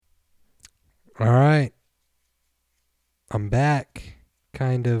All right, I'm back.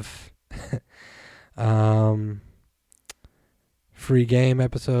 Kind of. um, Free game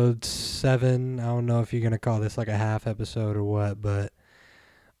episode 7. I don't know if you're gonna call this like a half episode or what, but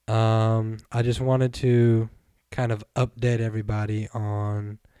I just wanted to kind of update everybody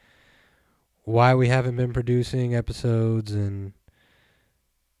on why we haven't been producing episodes and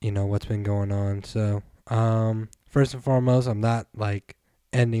what's been going on. So, first and foremost, I'm not like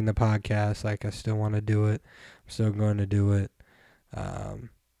ending the podcast. Like I still want to do it. I'm still going to do it. Um,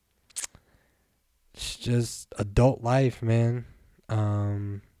 It's just adult life, man.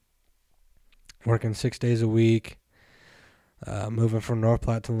 Um, Working 6 days a week, moving from North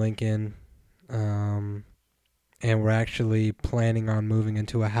Platte to Lincoln, um, and we're actually planning on moving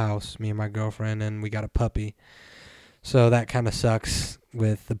into a house, me and my girlfriend, and we got a puppy. So that kind of sucks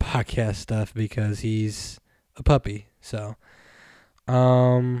with the podcast stuff because he's a puppy. So,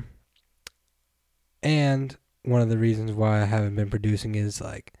 um, and one of the reasons why I haven't been producing is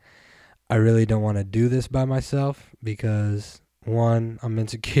like I really don't want to do this by myself because one, I'm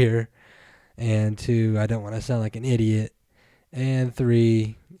insecure, and two, I don't want to sound like an idiot, and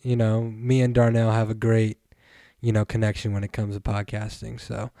three, me and Darnell have a great, connection when it comes to podcasting.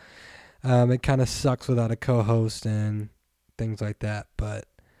 So it kind of sucks without a co-host and things like that. But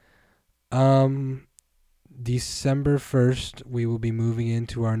um, December 1st, we will be moving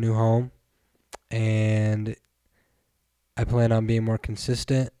into our new home, and I plan on being more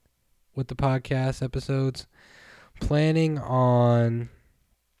consistent with the podcast episodes. Planning on,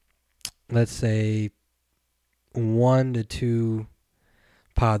 let's say, 1 to 2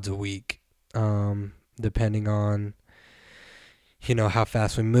 pods a week, depending on how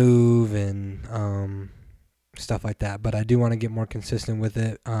fast we move and stuff like that. But I do want to get more consistent with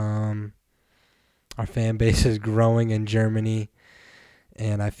it. Our fan base is growing in Germany,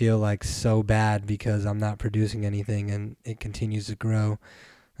 and I feel like so bad because I'm not producing anything, and it continues to grow.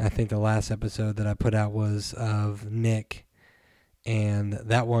 I think the last episode that I put out was of Nick, and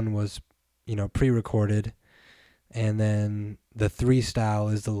that one was pre-recorded. And then the 3 style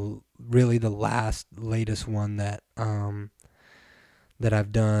is really the latest one that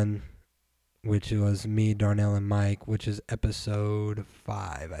I've done, which was me, Darnell, and Mike, which is episode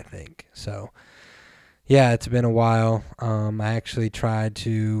 5, I think. So yeah, it's been a while. I actually tried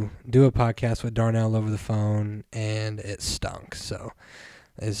to do a podcast with Darnell over the phone, and it stunk. So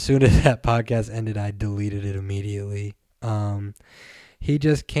as soon as that podcast ended, I deleted it immediately. He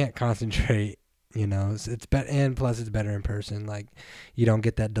just can't concentrate. It's better, and plus it's better in person. Like you don't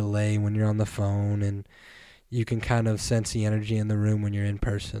get that delay when you're on the phone, and you can kind of sense the energy in the room when you're in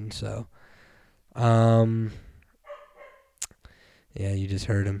person. So, yeah, you just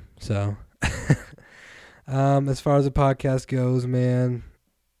heard him. So, as far as the podcast goes, man,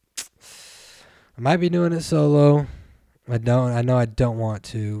 I might be doing it solo. I know I don't want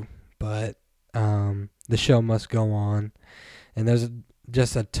to, but the show must go on, and there's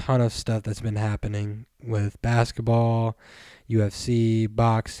just a ton of stuff that's been happening with basketball, UFC,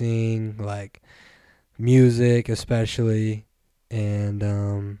 boxing, like music especially,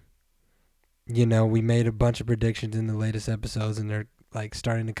 and we made a bunch of predictions in the latest episodes, and they're like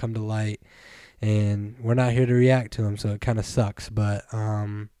starting to come to light, and we're not here to react to them, so it kind of sucks. But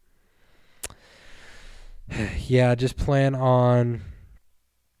yeah, just plan on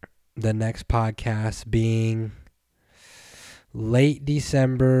the next podcast being late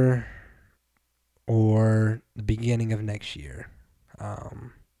December or the beginning of next year.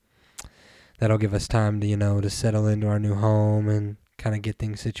 That'll give us time to to settle into our new home and kind of get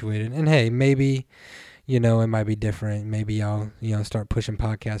things situated. And hey, maybe it might be different. Maybe I'll start pushing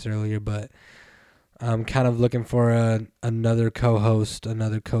podcasts earlier, but I'm kind of looking for another co-host,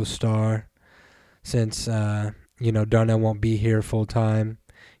 another co-star, since Darnell won't be here full time.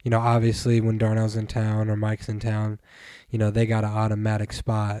 Obviously when Darnell's in town or Mike's in town, they got an automatic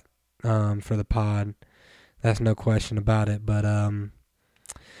spot for the pod. That's no question about it. But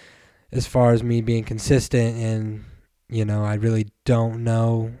as far as me being consistent, and I really don't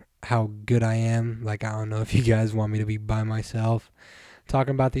know how good I am. Like I don't know if you guys want me to be by myself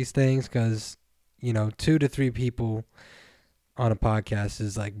talking about these things, because 2 to 3 people on a podcast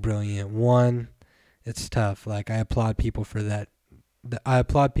is like brilliant. One, it's tough. Like I applaud people for that. I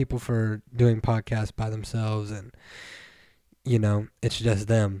applaud people for doing podcasts by themselves, and it's just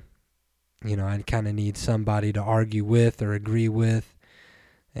them. I kind of need somebody to argue with or agree with,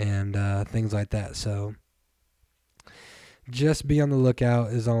 and things like that. So just be on the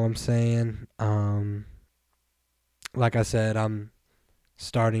lookout is all I'm saying. Like I said, I'm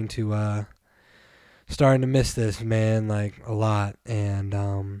starting to miss this, man, like a lot,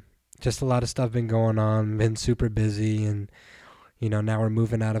 and just a lot of stuff been going on, been super busy, and now we're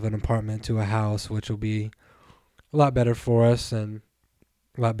moving out of an apartment to a house, which will be a lot better for us and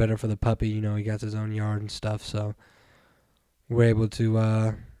a lot better for the puppy. He got his own yard and stuff, so we're able to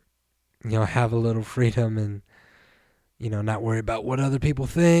have a little freedom and not worry about what other people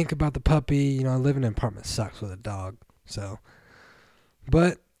think about the puppy. Living in an apartment sucks with a dog. So,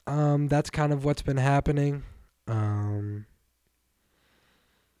 but that's kind of what's been happening.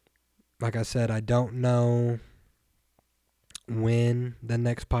 Like I said, I don't know when the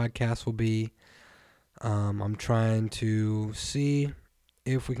next podcast will be. I'm trying to see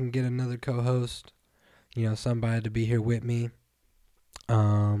if we can get another co-host, somebody to be here with me.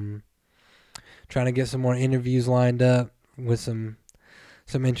 Trying to get some more interviews lined up with some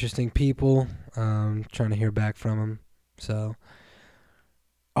interesting people. Trying to hear back from them. So,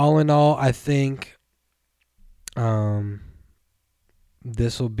 all in all, I think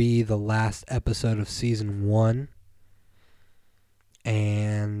this will be the last episode of season 1,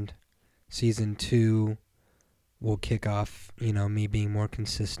 and season 2 will kick off, me being more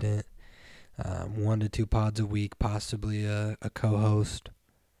consistent, 1 to 2 pods a week, possibly a co-host,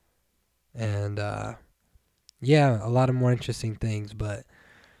 and a lot of more interesting things. But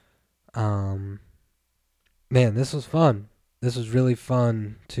man, this was fun. This was really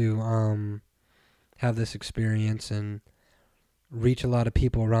fun to have this experience and reach a lot of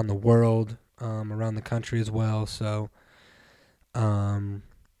people around the world, around the country as well. So,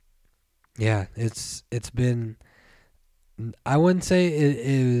 it's been, I wouldn't say it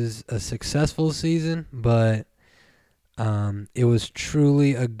is a successful season, but it was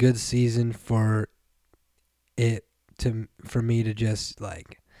truly a good season for me to just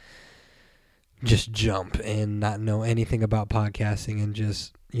jump and not know anything about podcasting and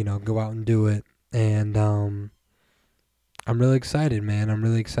just, go out and do it. And I'm really excited, man. I'm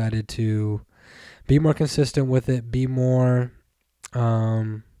really excited to be more consistent with it, be more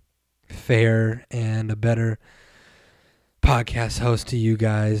fair and a better podcast host to you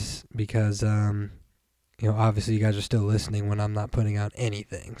guys, because obviously you guys are still listening when I'm not putting out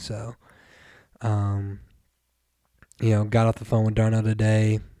anything. So got off the phone with Darnell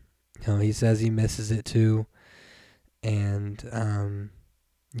today. He says he misses it too, and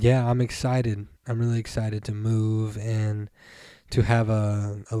I'm excited. I'm really excited to move and to have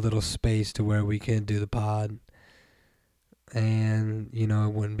a little space to where we can do the pod, and it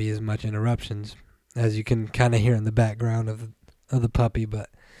wouldn't be as much interruptions, as you can kind of hear in the background of the puppy. But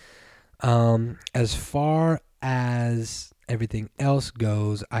as far as everything else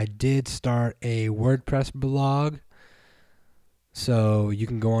goes, I did start a WordPress blog, so you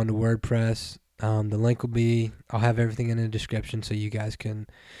can go on to WordPress. The link will be, I'll have everything in the description so you guys can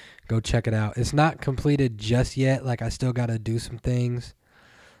go check it out. It's not completed just yet. I still got to do some things,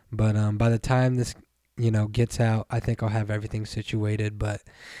 but by the time this gets out, I think I'll have everything situated. But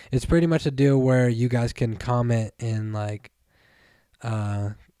it's pretty much a deal where you guys can comment and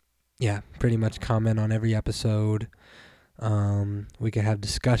pretty much comment on every episode. We can have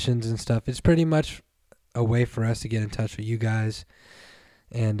discussions and stuff. It's pretty much a way for us to get in touch with you guys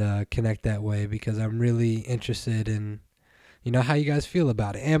and connect that way, because I'm really interested in how you guys feel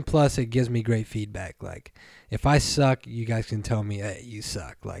about it. And plus, it gives me great feedback. If I suck, you guys can tell me, hey, you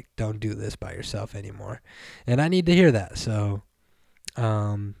suck. Don't do this by yourself anymore. And I need to hear that. So,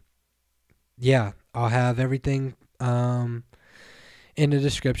 I'll have everything in the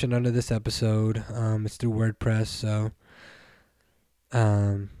description under this episode. It's through WordPress. So,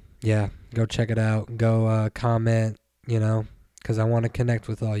 go check it out. Go comment, because I want to connect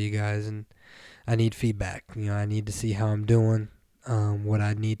with all you guys, and I need feedback. I need to see how I'm doing, what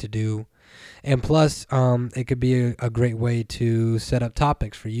I need to do. And plus, it could be a great way to set up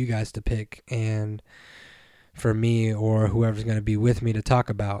topics for you guys to pick and for me or whoever's going to be with me to talk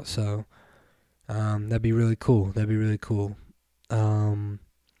about. So that'd be really cool. As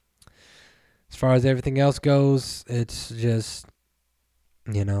far as everything else goes, it's just,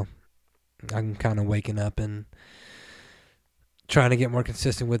 I'm kind of waking up and trying to get more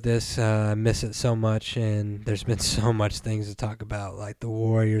consistent with this. I miss it so much, and there's been so much things to talk about. The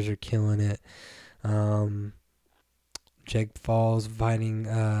Warriors are killing it. Jake Paul's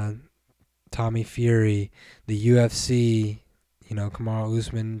fighting Tommy Fury. The UFC, Kamaru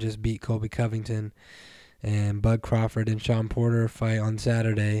Usman just beat Colby Covington, and Bud Crawford and Sean Porter fight on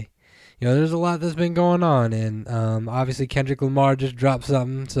Saturday. There's a lot that's been going on, and obviously Kendrick Lamar just dropped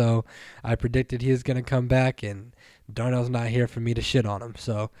something, so I predicted he was going to come back, and Darnell's not here for me to shit on him,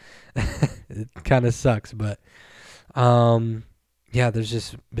 so it kind of sucks. But there's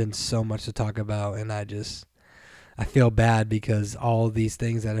just been so much to talk about, and I I feel bad because all these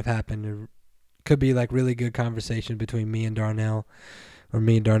things that have happened could be like really good conversation between me and Darnell, or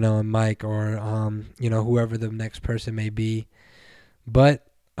me and Darnell and Mike, or whoever the next person may be. But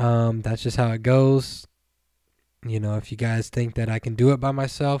that's just how it goes. If you guys think that I can do it by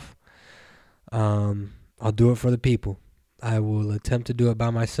myself, I'll do it for the people. I will attempt to do it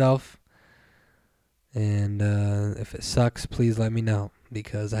by myself. And if it sucks, please let me know,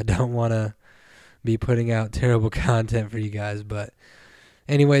 because I don't want to be putting out terrible content for you guys. But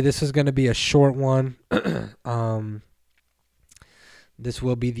anyway, this is going to be a short one. This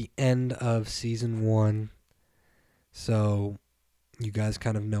will be the end of season 1. So you guys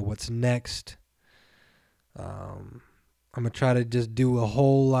kind of know what's next. I'm going to try to just do a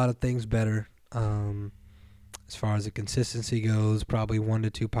whole lot of things better. As far as the consistency goes, probably 1 to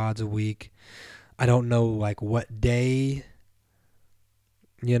 2 pods a week. I don't know like what day,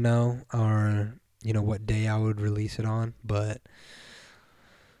 or what day I would release it on, but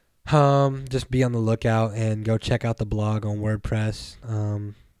just be on the lookout and go check out the blog on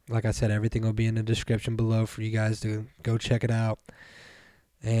WordPress. Like I said, everything will be in the description below for you guys to go check it out.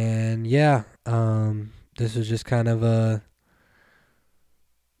 And yeah, this is just kind of a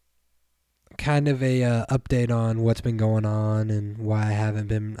update on what's been going on and why I haven't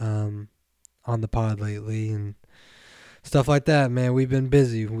been on the pod lately and stuff like that, man. We've been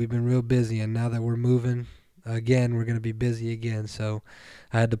busy. We've been real busy, and now that we're moving again, we're gonna be busy again. So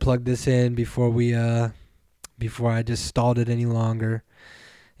I had to plug this in before I just stalled it any longer,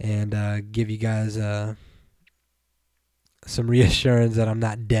 and give you guys some reassurance that I'm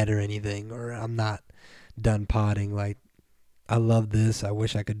not dead or anything, or I'm not done podding. Like, I love this. I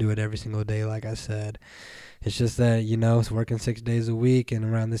wish I could do it every single day, like I said. It's just that, it's working 6 days a week, and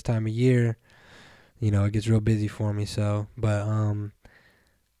around this time of year, it gets real busy for me. So, but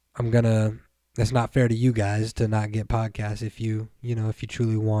it's not fair to you guys to not get podcasts if you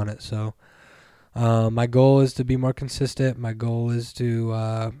truly want it. So, my goal is to be more consistent. My goal is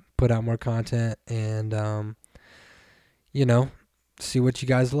to put out more content and, see what you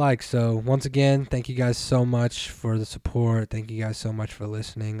guys like. So once again, thank you guys so much for the support. Thank you guys so much for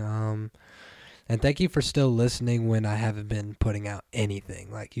listening. And thank you for still listening when I haven't been putting out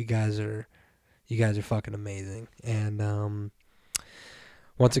anything. Like, you guys are fucking amazing. And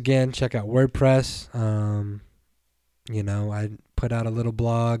once again, check out WordPress. I put out a little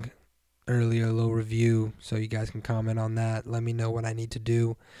blog earlier, a little review, so you guys can comment on that. Let me know what I need to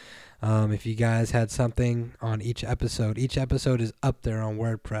do. If you guys had something on each episode is up there on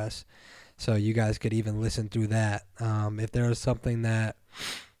WordPress, so you guys could even listen through that. If there was something that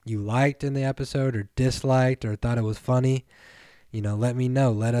you liked in the episode or disliked or thought it was funny, let me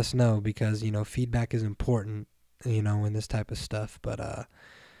know. Let us know, because, feedback is important, in this type of stuff. But,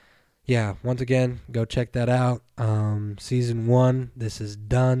 yeah, once again, go check that out. Season 1, this is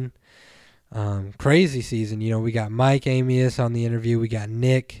done. Crazy season. We got Mike Amius on the interview. We got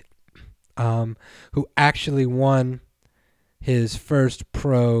Nick, who actually won his first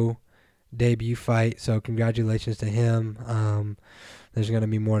pro debut fight. So congratulations to him. There's going to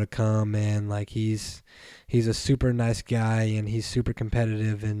be more to come, man. Like, he's a super nice guy, and he's super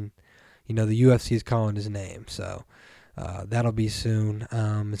competitive, and, the UFC is calling his name. So that'll be soon.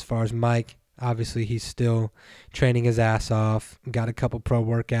 As far as Mike, obviously he's still training his ass off. Got a couple pro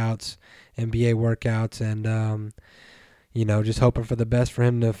workouts, NBA workouts, and just hoping for the best for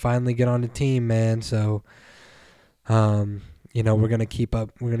him to finally get on the team, man. So, we're gonna keep an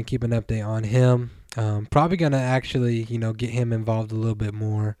update on him. Probably gonna actually, get him involved a little bit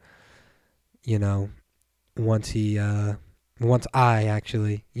more. Once I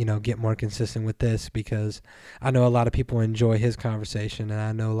actually, get more consistent with this, because I know a lot of people enjoy his conversation, and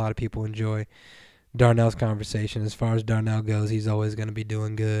I know a lot of people enjoy Darnell's conversation. As far as Darnell goes, he's always gonna be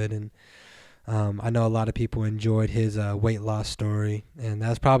doing good, and I know a lot of people enjoyed his weight loss story, and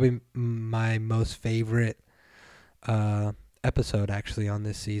that's probably my most favorite episode actually on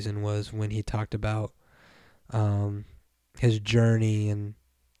this season, was when he talked about his journey and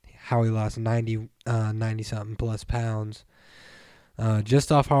how he lost 90 something plus pounds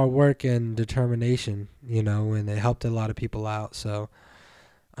just off hard work and determination, and it helped a lot of people out. So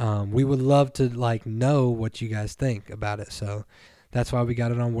we would love to know what you guys think about it. So that's why we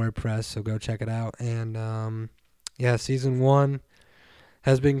got it on WordPress, so go check it out. And, yeah, Season 1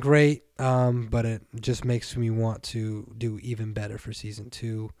 has been great, but it just makes me want to do even better for Season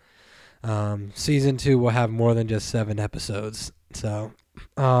 2. Season 2 will have more than just 7 episodes. So,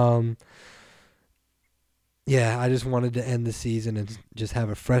 yeah, I just wanted to end the season and just have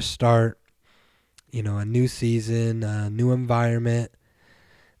a fresh start, a new season, a new environment,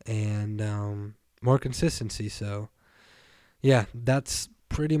 and more consistency. So yeah, that's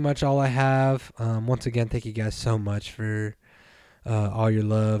pretty much all I have. Once again, thank you guys so much for all your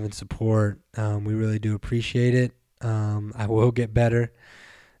love and support. We really do appreciate it. I will get better.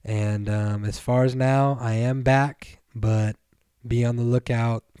 And as far as now, I am back, but be on the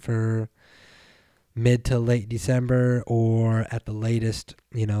lookout for mid to late December or at the latest,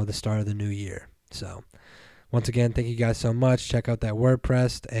 the start of the new year. So once again, thank you guys so much. Check out that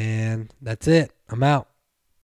WordPress, and that's it. I'm out.